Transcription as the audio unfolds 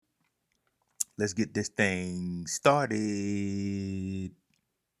Let's get this thing started.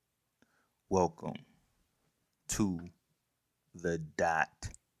 Welcome to the dot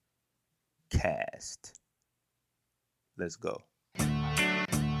cast. Let's go.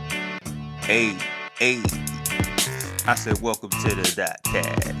 Hey, hey. I said welcome to the dot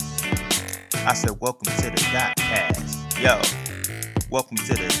cast. I said welcome to the dot cast. Yo, welcome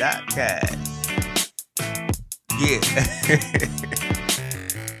to the dot cast. Yeah.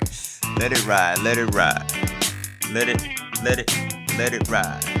 Let it ride, let it ride. Let it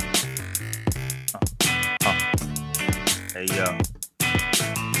ride. Hey yo.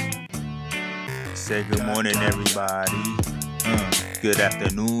 Say good morning, everybody. Good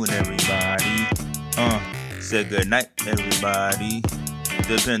afternoon, everybody. Say good night, everybody.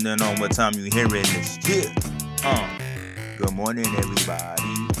 Depending on what time you hearing this shit. Good morning,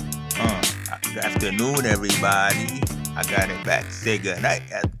 everybody. Good afternoon, everybody. I got it back. Say good night.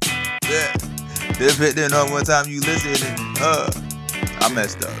 Yeah. Depending on what time you listening. I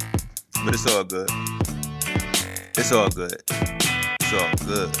messed up, but it's all good. It's all good. It's all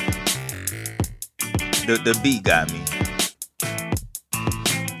good. The beat got me.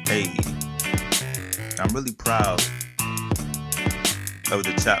 Hey, I'm really proud of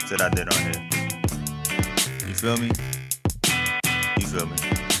the chops that I did on here. You feel me? You feel me?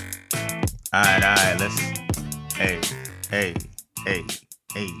 Alright, let's. Hey.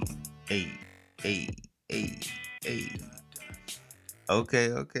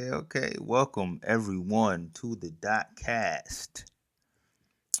 Okay. Welcome everyone to the dot cast.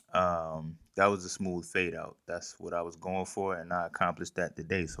 That was a smooth fade out. That's what I was going for, and I accomplished that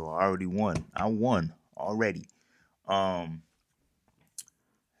today. So I already won. I won already. Got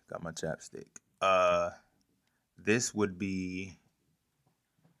my chapstick. This would be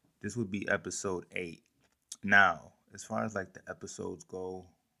episode 8. Now, as far as like the episodes go,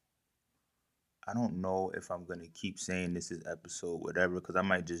 I don't know if I'm gonna keep saying this is episode whatever, because I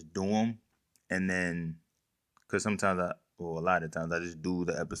might just do them, and then because sometimes a lot of times I just do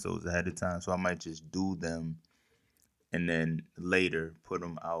the episodes ahead of time, so I might just do them and then later put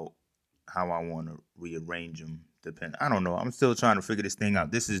them out how I want to rearrange them. I don't know. I'm still trying to figure this thing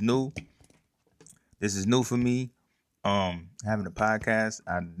out. This is new. This is new for me. Having a podcast.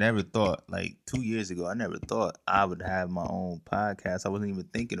 I never thought, like 2 years ago, I never thought I would have my own podcast. I wasn't even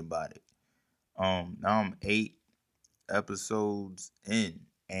thinking about it. Now I'm 8 episodes in,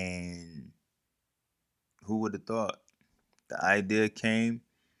 and who would have thought? The idea came,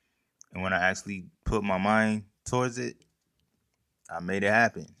 and when I actually put my mind towards it, I made it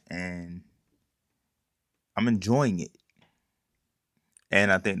happen, and I'm enjoying it.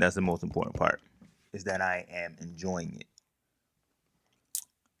 And I think that's the most important part, is that I am enjoying it.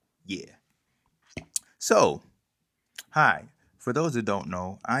 Yeah. So, hi. For those that don't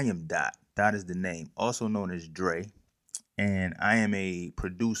know, I am Dot. Dot is the name, also known as Dre, and I am a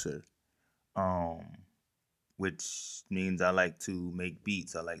producer, um, which means I like to make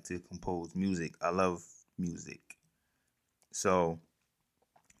beats. I like to compose music. I love music. So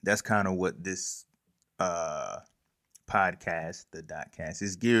that's kind of what this uh, podcast, the Dotcast,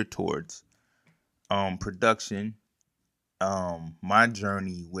 is geared towards. Production, my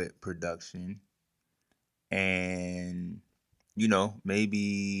journey with production, and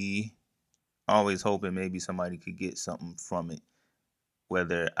maybe always hoping maybe somebody could get something from it,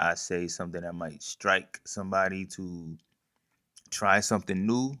 whether I say something that might strike somebody to try something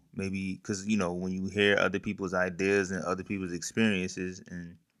new, maybe because when you hear other people's ideas and other people's experiences,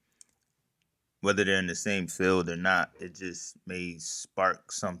 and whether they're in the same field or not, it just may spark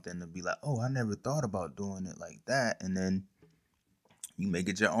something to be like, oh, I never thought about doing it like that, and then you make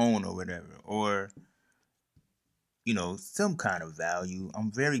it your own or whatever, or some kind of value. I'm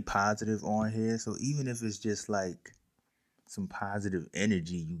very positive on here, so even if it's just like some positive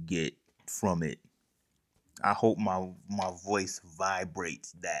energy you get from it, I hope my voice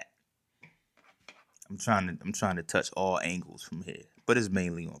vibrates that. I'm trying to touch all angles from here, but it's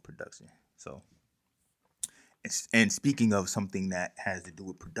mainly on production. So, and speaking of something that has to do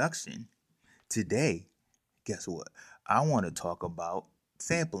with production, today, guess what? I want to talk about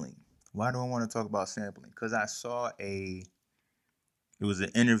sampling. Why do I want to talk about sampling? Because I saw it was an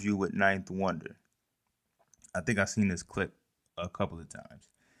interview with Ninth Wonder. I think I've seen this clip a couple of times.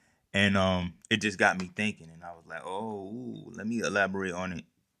 And it just got me thinking, and I was like, oh, let me elaborate on it,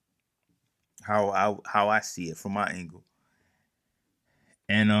 how I see it from my angle.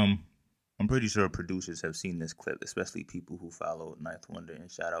 And I'm pretty sure producers have seen this clip, especially people who follow Ninth Wonder. And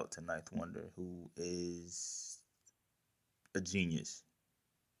shout out to Ninth Wonder, who is a genius.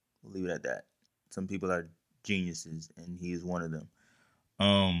 We'll leave it at that. Some people are geniuses, and he is one of them.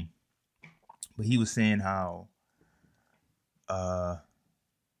 But he was saying how uh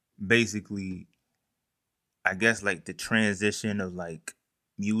basically, I guess like the transition of like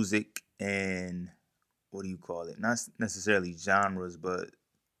music and what do you call it? Not necessarily genres, but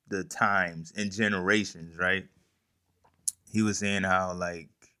the times and generations, right? He was saying how like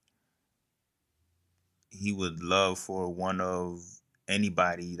he would love for one of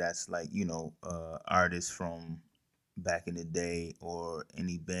anybody that's like, artists from back in the day or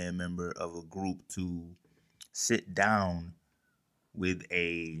any band member of a group to sit down with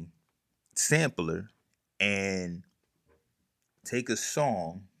a sampler and take a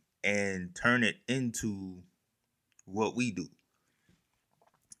song and turn it into what we do.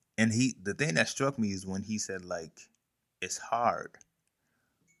 And the thing that struck me is when he said like it's hard.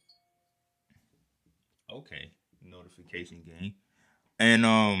 Okay, notification game. And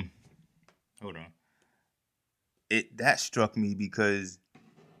hold on. It that struck me because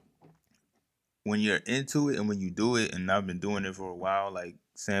when you're into it and when you do it, and I've been doing it for a while, like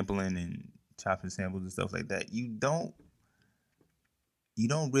sampling and chopping samples and stuff like that, you don't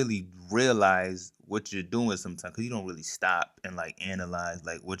really realize what you're doing sometimes because you don't really stop and like analyze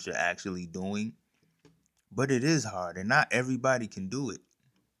like what you're actually doing. But it is hard, and not everybody can do it.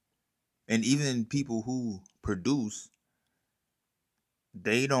 And even people who produce,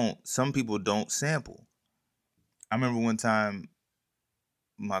 they don't. Some people don't sample. I remember one time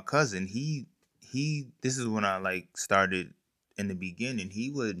my cousin, he this is when I like started in the beginning. He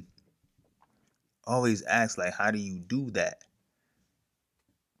would always ask like, how do you do that?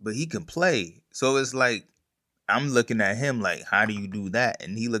 But he can play. So it's like I'm looking at him like, how do you do that?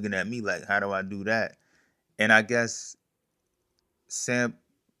 And he looking at me like, how do I do that? And I guess sam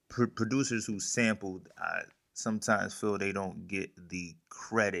producers who sampled, I sometimes feel they don't get the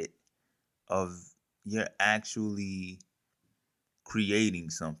credit of you're actually creating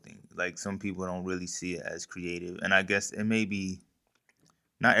something. Like some people don't really see it as creative. And I guess it may be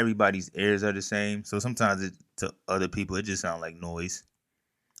not everybody's ears are the same. So sometimes to other people it just sounds like noise.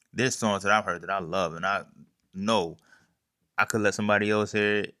 There's songs that I've heard that I love and I know I could let somebody else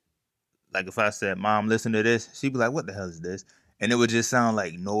hear it. Like if I said, "Mom, listen to this," she'd be like, "What the hell is this?" And it would just sound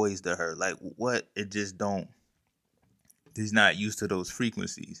like noise to her. Like what? It just don't. He's not used to those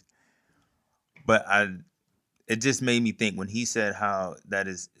frequencies. But it just made me think when he said how that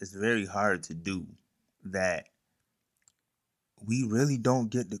is it's very hard to do. That we really don't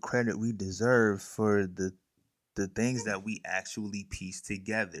get the credit we deserve for the things that we actually piece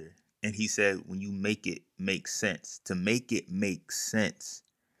together. And he said, when you make it make sense, to make it make sense,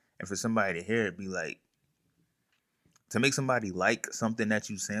 and for somebody to hear it, be like, to make somebody like something that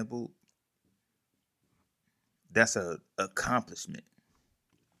you sampled, that's a accomplishment.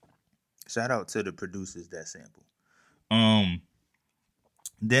 Shout out to the producers that sample. Um,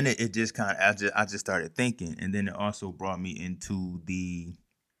 then it just kind of I just started thinking, and then it also brought me into the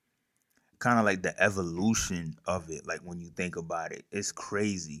kind of like the evolution of it. Like when you think about it, it's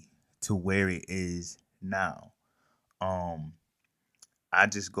crazy to where it is now. Um, I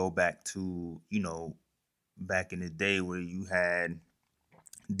just go back to back in the day where you had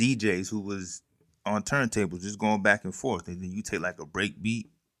DJs who was on turntables just going back and forth, and then you take like a break beat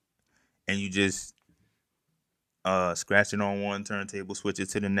and you just scratch it on one turntable, switch it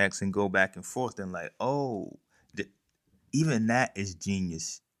to the next, and go back and forth. And like, oh, th- even that is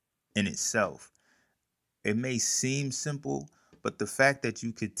genius in itself. It may seem simple, but the fact that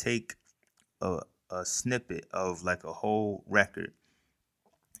you could take a a snippet of like a whole record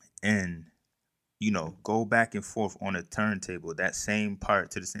and go back and forth on a turntable, that same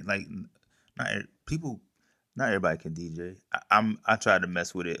part to the same, like people, not everybody can DJ. I tried to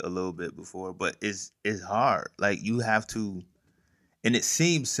mess with it a little bit before, but it's hard. Like you have to, and it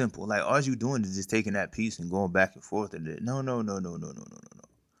seems simple. Like all you doing is just taking that piece and going back and forth and it. No, no, no, no, no, no, no, no, no.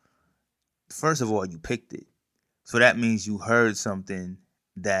 First of all, you picked it, so that means you heard something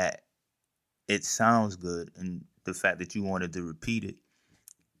that it sounds good, and the fact that you wanted to repeat it,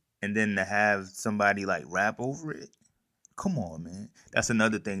 and then to have somebody like rap over it. Come on, man. That's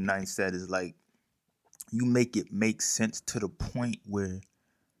another thing Nine said is like you make it make sense to the point where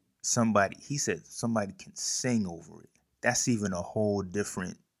he said somebody can sing over it. That's even a whole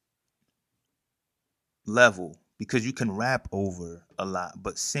different level because you can rap over a lot,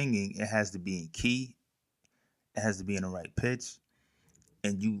 but singing, it has to be in key, it has to be in the right pitch,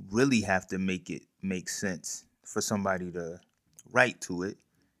 and you really have to make it make sense for somebody to write to it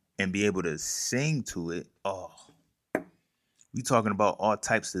and be able to sing to it. Oh, we talking about all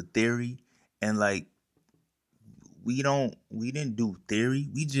types of theory, and like we didn't do theory.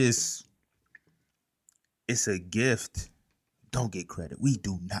 We just, it's a gift. Don't get credit. We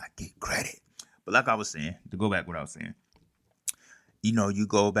do not get credit. But like I was saying, to go back what I was saying, you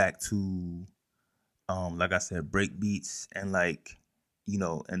go back to like I said, break beats and like,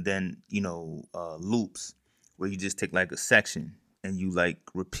 and then, loops where you just take like a section and you like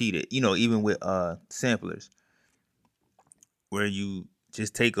repeat it, even with samplers where you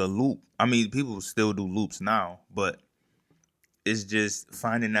just take a loop. I mean, people still do loops now, but it's just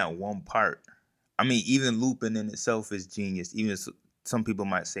finding that one part. I mean, even looping in itself is genius. Even some people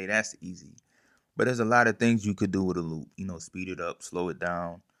might say that's easy, but there's a lot of things you could do with a loop. Speed it up, slow it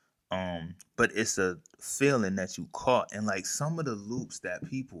down. But it's a feeling that you caught, and like some of the loops that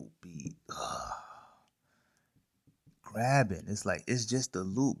people be grabbing, it's like it's just a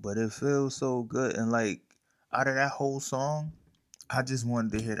loop, but it feels so good. And like out of that whole song, I just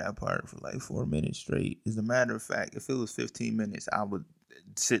wanted to hear that part for like 4 minutes straight. As a matter of fact, if it was 15 minutes, I would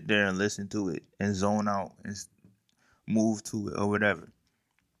sit there and listen to it and zone out and move to it or whatever.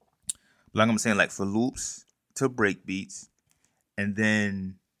 Like I'm saying, like for loops to break beats, and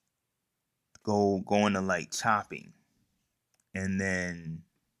then go into like chopping, and then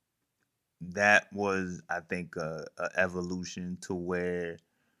that was, I think, a evolution to where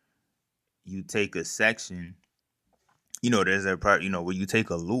you take a section. There's a part, where you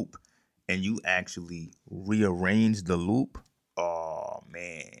take a loop and you actually rearrange the loop. Oh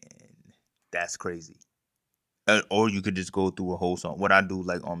man, that's crazy. Or you could just go through a whole song. What I do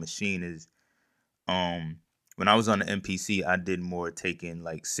like on machine is, when I was on the MPC, I did more taking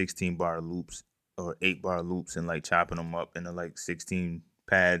like 16 bar loops or 8 bar loops and like chopping them up into like 16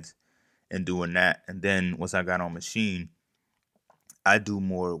 pads and doing that. And then once I got on machine, I do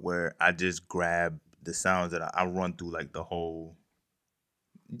more where I just grab the sounds that I run through like the whole,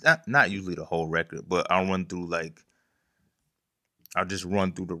 not usually the whole record, but I'll just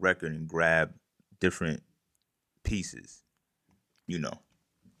run through the record and grab different pieces, you know,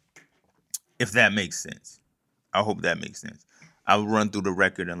 if that makes sense. I hope that makes sense. I'll run through the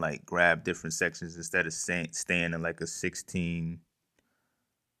record and like grab different sections instead of staying in like a 16.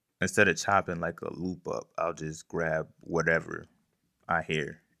 Instead of chopping like a loop up, I'll just grab whatever I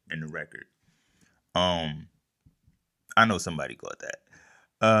hear in the record. Um, I know somebody got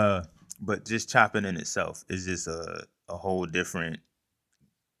that. But just chopping in itself is just a whole different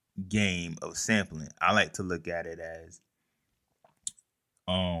game of sampling. I like to look at it as,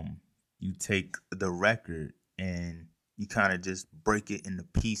 um you take the record and you kind of just break it into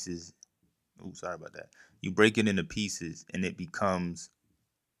pieces. Oh, sorry about that. You break it into pieces and it becomes,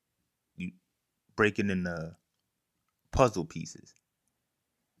 you break it into puzzle pieces.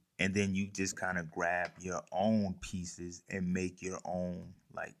 And then you just kind of grab your own pieces and make your own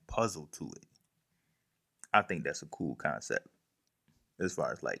like puzzle to it. I think that's a cool concept as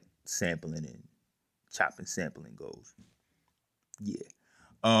far as like sampling and chopping sampling goes. Yeah.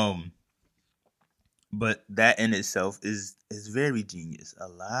 Um but that in itself is very genius. A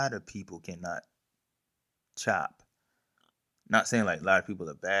lot of people cannot chop. Not saying like a lot of people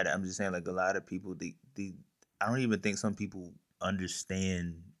are bad. I'm just saying like a lot of people, they I don't even think some people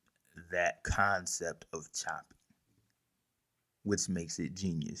understand that concept of chopping, which makes it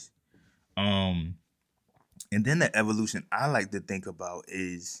genius. Um and then the evolution I like to think about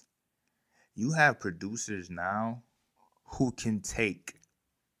is you have producers now who can take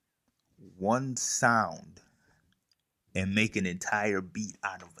one sound and make an entire beat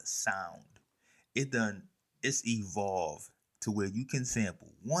out of a sound. It done it's evolved to where you can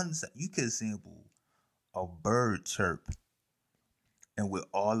sample you can sample a bird chirp, and with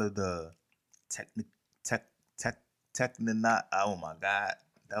all of the techni tech tech techno oh my god,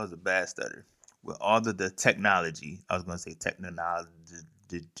 that was a bad stutter. With all of the technology, I was gonna say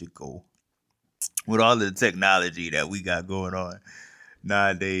technological. With all the technology that we got going on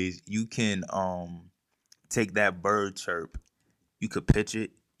nowadays, you can take that bird chirp, you could pitch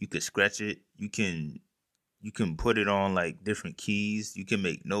it, you could scratch it, you can put it on like different keys, you can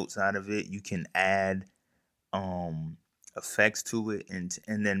make notes out of it, you can add um effects to it,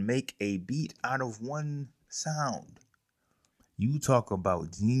 and then make a beat out of one sound. You talk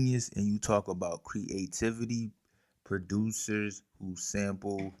about genius and you talk about creativity. Producers who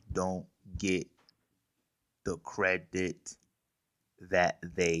sample don't get the credit that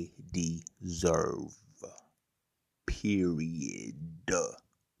they deserve. Period.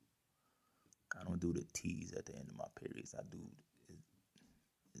 I don't do the T's at the end of my periods. I do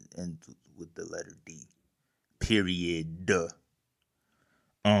end with the letter D. Period.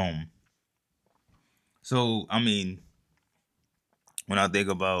 Um. So I mean, when I think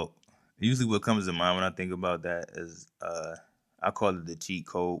about, usually what comes to mind when I think about that is, I call it the cheat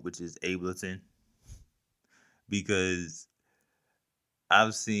code, which is Ableton, because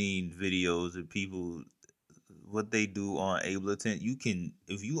I've seen videos of people what they do on Ableton. You can,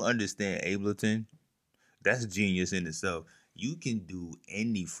 if you understand Ableton, that's genius in itself. You can do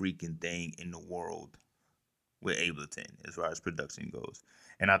any freaking thing in the world with Ableton as far as production goes.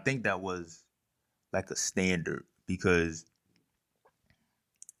 And I think that was like a standard because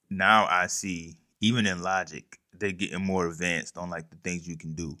now I see even in Logic they're getting more advanced on like the things you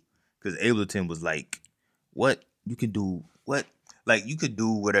can do. Because Ableton was like, what you can do, what like you could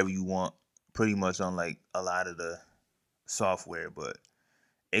do whatever you want pretty much on like a lot of the software, but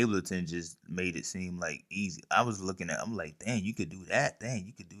Ableton just made it seem like easy. I was looking at, I'm like, dang, you could do that, dang,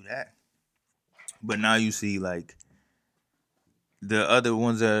 you could do that. But now you see like the other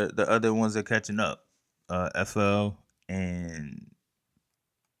ones are catching up. FL and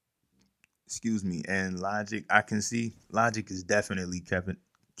excuse me, and Logic. I can see Logic is definitely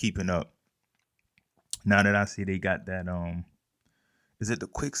keeping up. Now that I see they got that is it the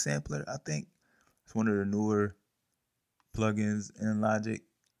quick sampler? I think it's one of the newer plugins in Logic,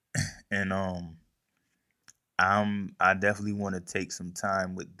 and I definitely want to take some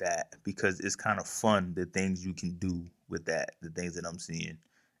time with that because it's kind of fun the things you can do with that, the things that I'm seeing.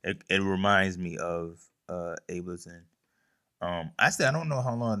 It reminds me of Ableton. Actually, I don't know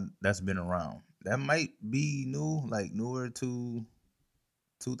how long that's been around. That might be new, like newer to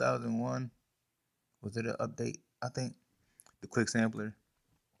 2001. Was it an update? I think the quick sampler.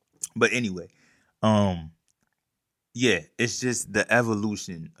 But anyway, um, yeah, it's just the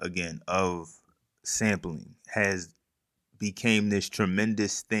evolution again of sampling has became this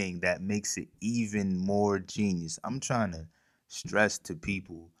tremendous thing that makes it even more genius. I'm trying to stress to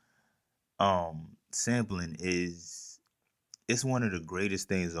people, sampling is it's one of the greatest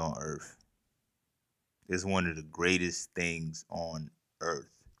things on earth. It's one of the greatest things on earth.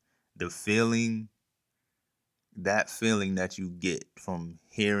 The feeling, that feeling that you get from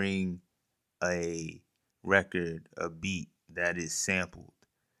hearing a record, a beat that is sampled,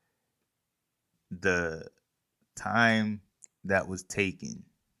 the time that was taken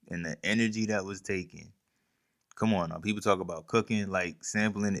and the energy that was taken. Come on now, people talk about cooking, like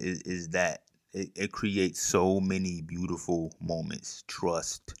sampling is that. It creates so many beautiful moments.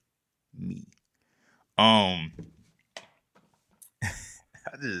 Trust me. Um,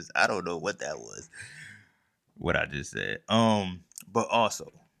 I don't know what that was. What I just said. But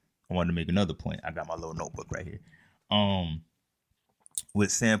also I wanted to make another point. I got my little notebook right here. Um,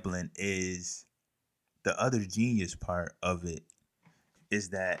 with sampling is the other genius part of it is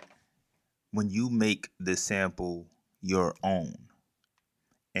that when you make the sample your own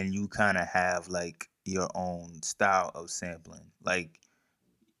and you kind of have like your own style of sampling, like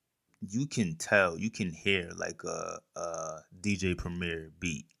you can tell, you can hear like a DJ Premier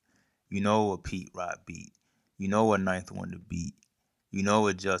beat, you know, a Pete Rock beat, you know, a Ninth Wonder beat, you know,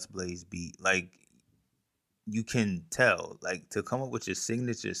 a Just Blaze beat. Like you can tell, like to come up with your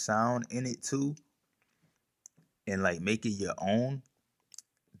signature sound in it too, and like make it your own.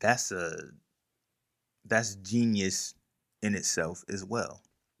 That's a that's genius in itself as well.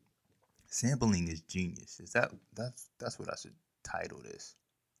 Sampling is genius. Is that's what I should title this?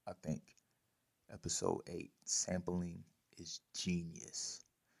 I think episode 8. Sampling is genius.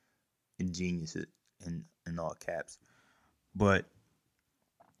 And genius in all caps. But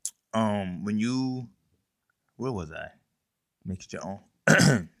when you where was I? Make it your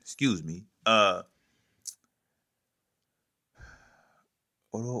own. Excuse me.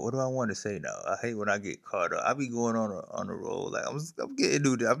 What do I want to say now? I hate when I get caught up. I be going on a roll. Like I'm getting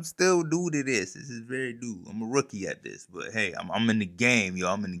new. I'm still new to this. This is very new. I'm a rookie at this, but hey, I'm in the game,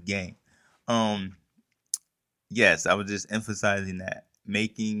 yo. I'm in the game. Um, yes, I was just emphasizing that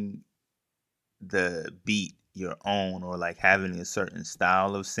making the beat your own or like having a certain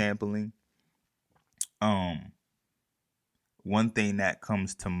style of sampling. Um, one thing that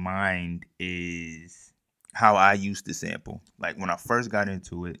comes to mind is how I used to sample. Like when I first got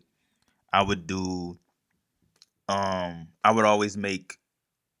into it, I would do I would always make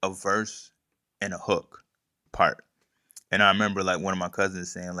a verse and a hook part. And I remember like one of my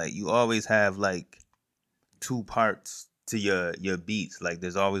cousins saying like you always have like two parts to your beats. Like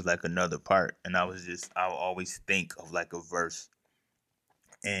there's always like another part. And I would always think of like a verse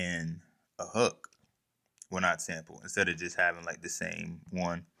and a hook when I sample instead of just having like the same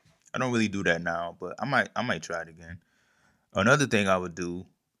one. I don't really do that now, but I might try it again. Another thing I would do,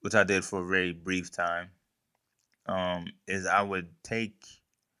 which I did for a very brief time, is I would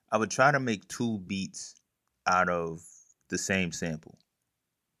try to make two beats out of the same sample.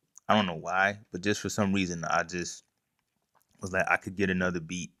 I don't know why, but just for some reason I just was like I could get another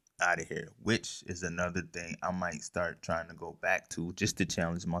beat out of here, which is another thing I might start trying to go back to just to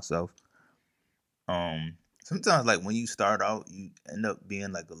challenge myself. Sometimes like when you start out, you end up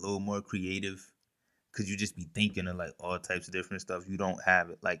being like a little more creative because you just be thinking of like all types of different stuff. You don't have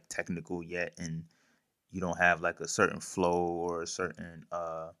it like technical yet, and you don't have like a certain flow or a certain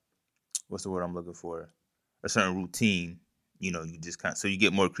what's the word I'm looking for? A certain routine. You know, you just kind of, so you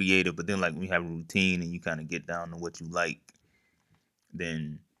get more creative. But then like when you have a routine and you kind of get down to what you like,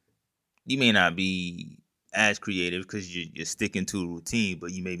 then you may not be as creative because you're sticking to a routine,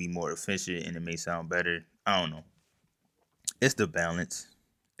 but you may be more efficient and it may sound better. I don't know. It's the balance.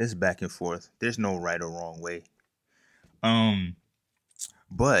 It's back and forth. There's no right or wrong way. Um,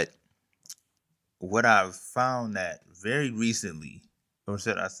 but what I've found that very recently, or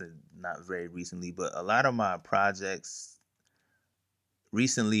should I say not very recently, but a lot of my projects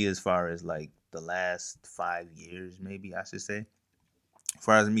recently, as far as like the last 5 years, maybe I should say, as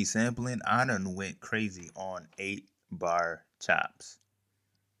far as me sampling, I done went crazy on 8-bar chops.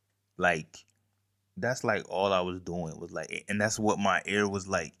 Like that's like all I was doing was like, and that's what my ear was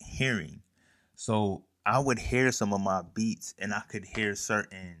like hearing. So I would hear some of my beats and I could hear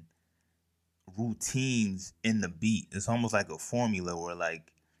certain routines in the beat. It's almost like a formula where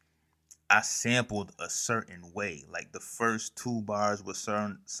like I sampled a certain way. Like the first 2 bars would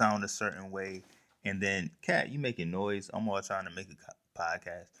sound a certain way. And then, Cat, you making noise. I'm all trying to make a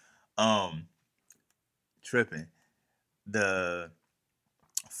podcast. Um, Tripping. The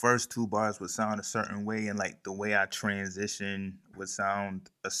first 2 bars would sound a certain way, and like the way I transition would sound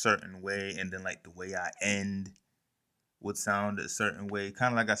a certain way, and then like the way I end would sound a certain way.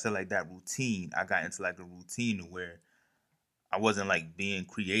 Kind of like I said, like that routine. I got into like a routine where I wasn't like being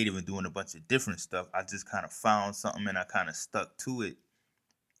creative and doing a bunch of different stuff. I just kind of found something and I kind of stuck to it,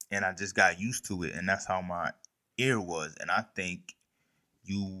 and I just got used to it, and that's how my ear was. And I think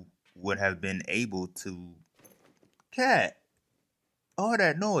you would have been able to, Cat, all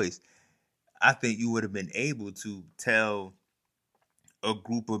that noise. I think you would have been able to tell a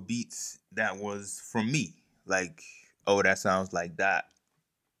group of beats that was from me. Like, oh, that sounds like that.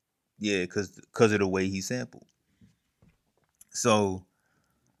 Yeah, cause of the way he sampled. So,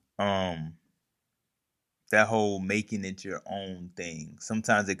 um, that whole making it your own thing.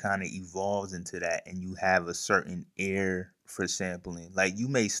 Sometimes it kind of evolves into that, and you have a certain ear for sampling. Like you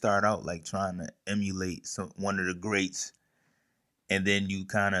may start out like trying to emulate one of the greats, and then you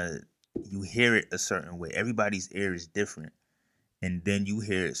kind of you hear it a certain way. Everybody's ear is different, and then you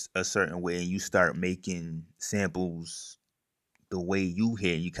hear it a certain way, and you start making samples the way you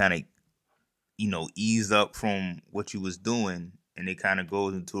hear. You kind of ease up from what you was doing, and it kind of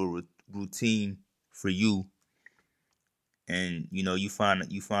goes into a routine for you. And you find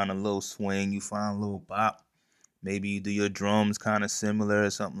a little swing, you find a little bop. Maybe you do your drums kind of similar or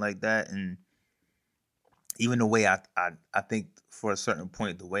something like that. And even the way I think for a certain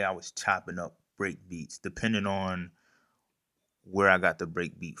point, the way I was chopping up break beats, depending on where I got the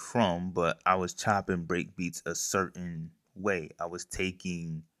break beat from, but I was chopping break beats a certain way. I was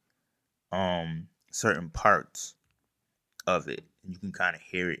taking certain parts of it, and you can kind of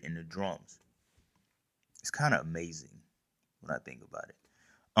hear it in the drums. It's kind of amazing when I think about it.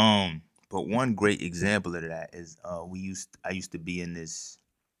 But one great example of that is I used to be in this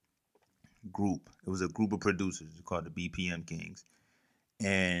group. It was a group of producers called the BPM Kings,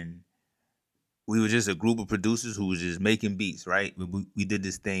 and we were just a group of producers who was just making beats. Right? We did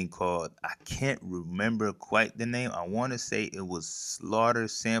this thing called, I can't remember quite the name. I want to say it was Slaughter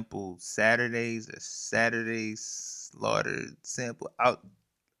Sample Saturdays or Saturdays Slaughter Sample. I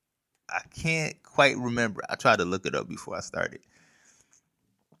can't quite remember. I tried to look it up before I started.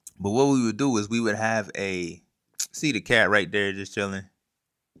 But what we would do is we would have a, see the cat right there just chilling.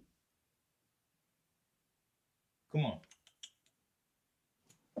 Come on.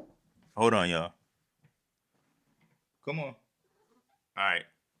 Hold on, y'all. Come on. All right.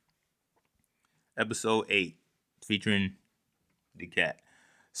 Episode 8 featuring the cat.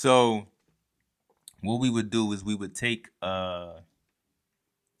 So what we would do is we would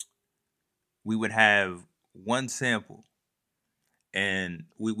have one sample, and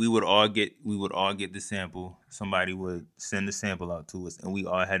we would all get the sample. Somebody would send the sample out to us, and we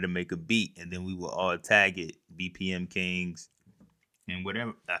all had to make a beat, and then we would all tag it BPM Kings and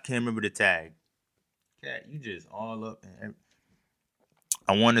whatever. I can't remember the tag. Cat, you just all up and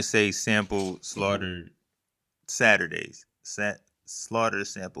I want to say sample slaughter Saturdays, slaughter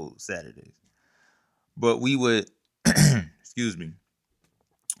sample Saturdays. But we would, excuse me,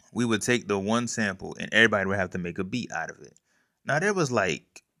 we would take the one sample and everybody would have to make a beat out of it. Now there was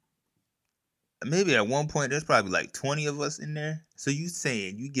like maybe at one point there's probably like 20 of us in there. So you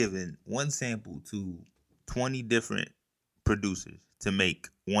saying you giving one sample to 20 different producers to make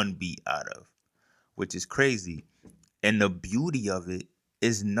one beat out of, which is crazy. And the beauty of it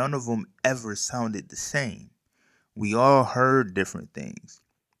is none of them ever sounded the same. We all heard different things.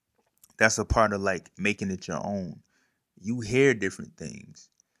 That's a part of like making it your own. You hear different things.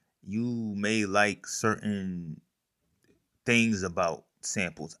 You may like certain things about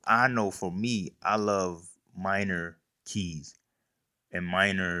samples. I know for me, I love minor keys and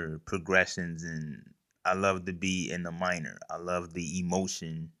minor progressions, and I love the beat in the minor. I love the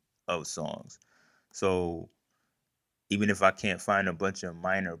emotion of songs. So even if I can't find a bunch of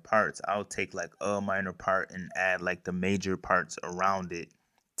minor parts, I'll take like a minor part and add like the major parts around it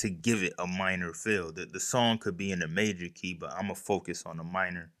to give it a minor feel. The song could be in a major key, but I'm gonna focus on the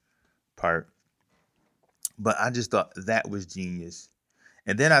minor part. But I just thought that was genius.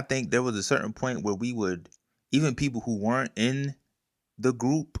 And then I think there was a certain point where we would, even people who weren't in the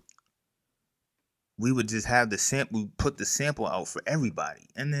group, we would just have the sample, we put the sample out for everybody.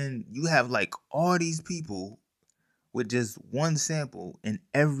 And then you have like all these people with just one sample and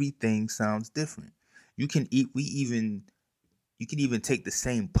everything sounds different. You can eat we even you can even take the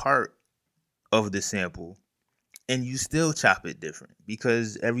same part of the sample and you still chop it different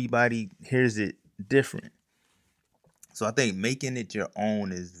because everybody hears it different. So I think making it your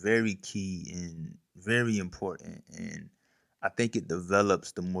own is very key and very important. And I think it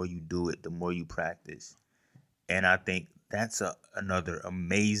develops the more you do it, the more you practice. And I think that's another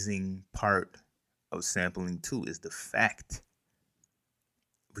amazing part of sampling too, is the fact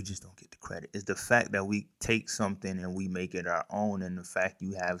we just don't get the credit. It's the fact that we take something and we make it our own, and the fact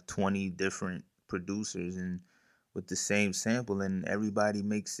you have 20 different producers and with the same sample and everybody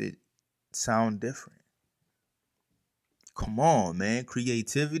makes it sound different. Come on, man.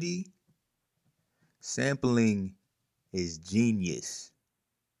 Creativity, sampling is genius,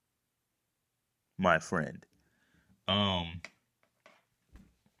 my friend. Um,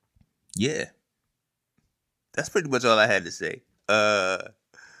 yeah, that's pretty much all I had to say. I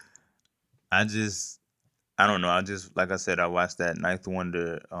just I don't know. I just like I said, I watched that Ninth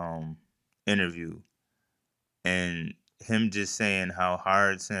Wonder interview, and him just saying how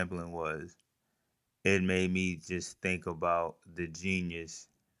hard sampling was. It made me just think about the genius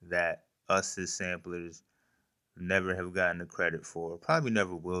that us as samplers never have gotten the credit for. Probably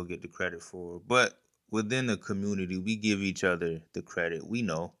never will get the credit for. But within the community, we give each other the credit. We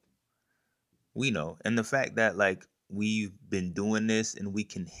know. We know. And the fact that like we've been doing this and we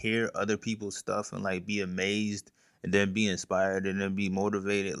can hear other people's stuff and like be amazed and then be inspired and then be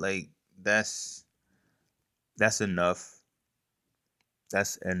motivated, like that's enough.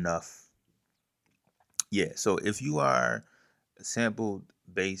 That's enough. Yeah. So if you are a sample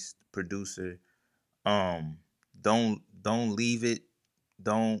based producer, um don't leave it.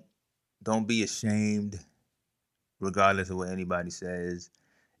 Don't don't be ashamed regardless of what anybody says.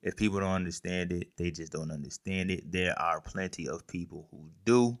 If people don't understand it, they just don't understand it. There are plenty of people who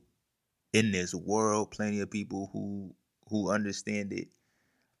do in this world, plenty of people who understand it.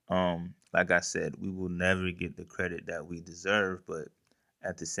 Like I said, we will never get the credit that we deserve, but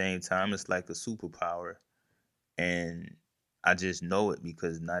at the same time, it's like a superpower. And I just know it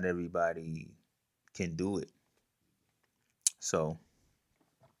because not everybody can do it. So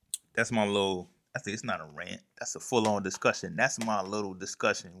that's my little, I think it's not a rant. That's a full on discussion. That's my little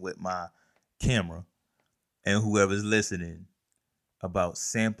discussion with my camera and whoever's listening about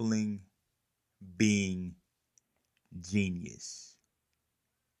sampling being genius.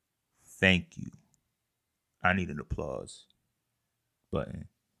 Thank you. I need an applause button.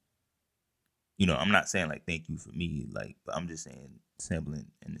 You know, I'm not saying like thank you for me, like, but I'm just saying sampling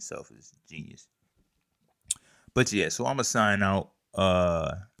in itself is genius. But yeah, so I'm gonna sign out.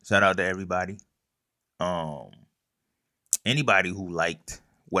 Shout out to everybody. Um, Anybody who liked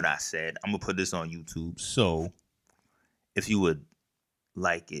what I said, I'm gonna put this on YouTube. So if you would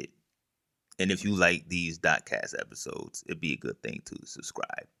like it, and if you like these Dotcast episodes, it'd be a good thing to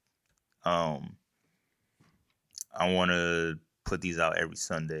subscribe. Um, I want to put these out every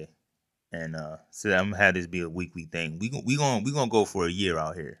Sunday, and so I'm gonna have this be a weekly thing. We gonna go for a year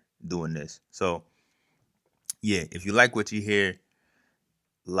out here doing this. So yeah, if you like what you hear,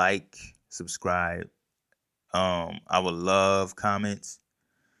 like, subscribe. I would love comments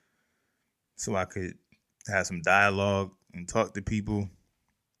so I could have some dialogue and talk to people,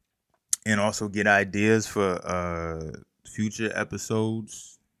 and also get ideas for future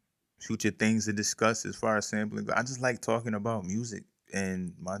episodes, future things to discuss as far as sampling. I just like talking about music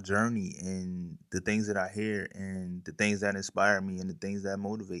and my journey and the things that I hear and the things that inspire me and the things that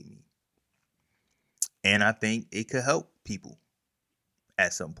motivate me. And I think it could help people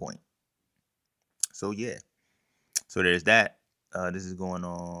at some point. So yeah. So there's that. This is going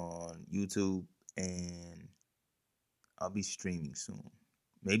on YouTube, and I'll be streaming soon.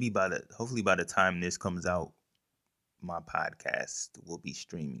 Maybe hopefully by the time this comes out, my podcast will be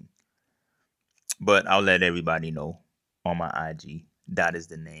streaming. But I'll let everybody know on my IG. That is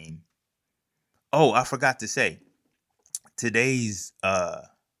the name. Oh, I forgot to say, today's uh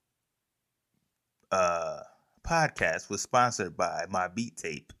podcast was sponsored by my beat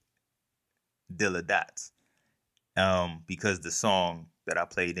tape, Dilla Dots. Because the song that I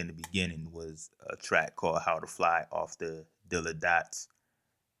played in the beginning was a track called How to Fly off the Dilla Dots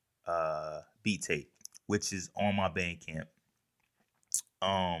beat tape, which is on my Bandcamp,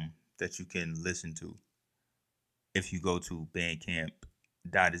 that you can listen to if you go to Bandcamp.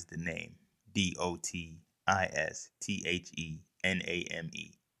 Dot is the name, DOTISTHENAME.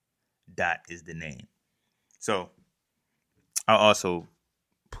 Dot is the name. So I'll also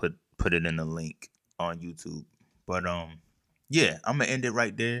put it in the link on YouTube. But yeah, I'm gonna end it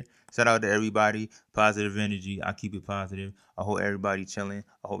right there. Shout out to everybody. Positive energy. I keep it positive. I hope everybody chilling.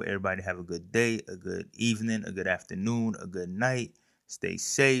 I hope everybody have a good day, a good evening, a good afternoon, a good night. Stay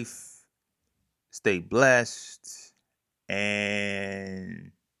safe. Stay blessed.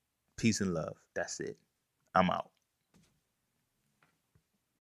 And peace and love. That's it. I'm out.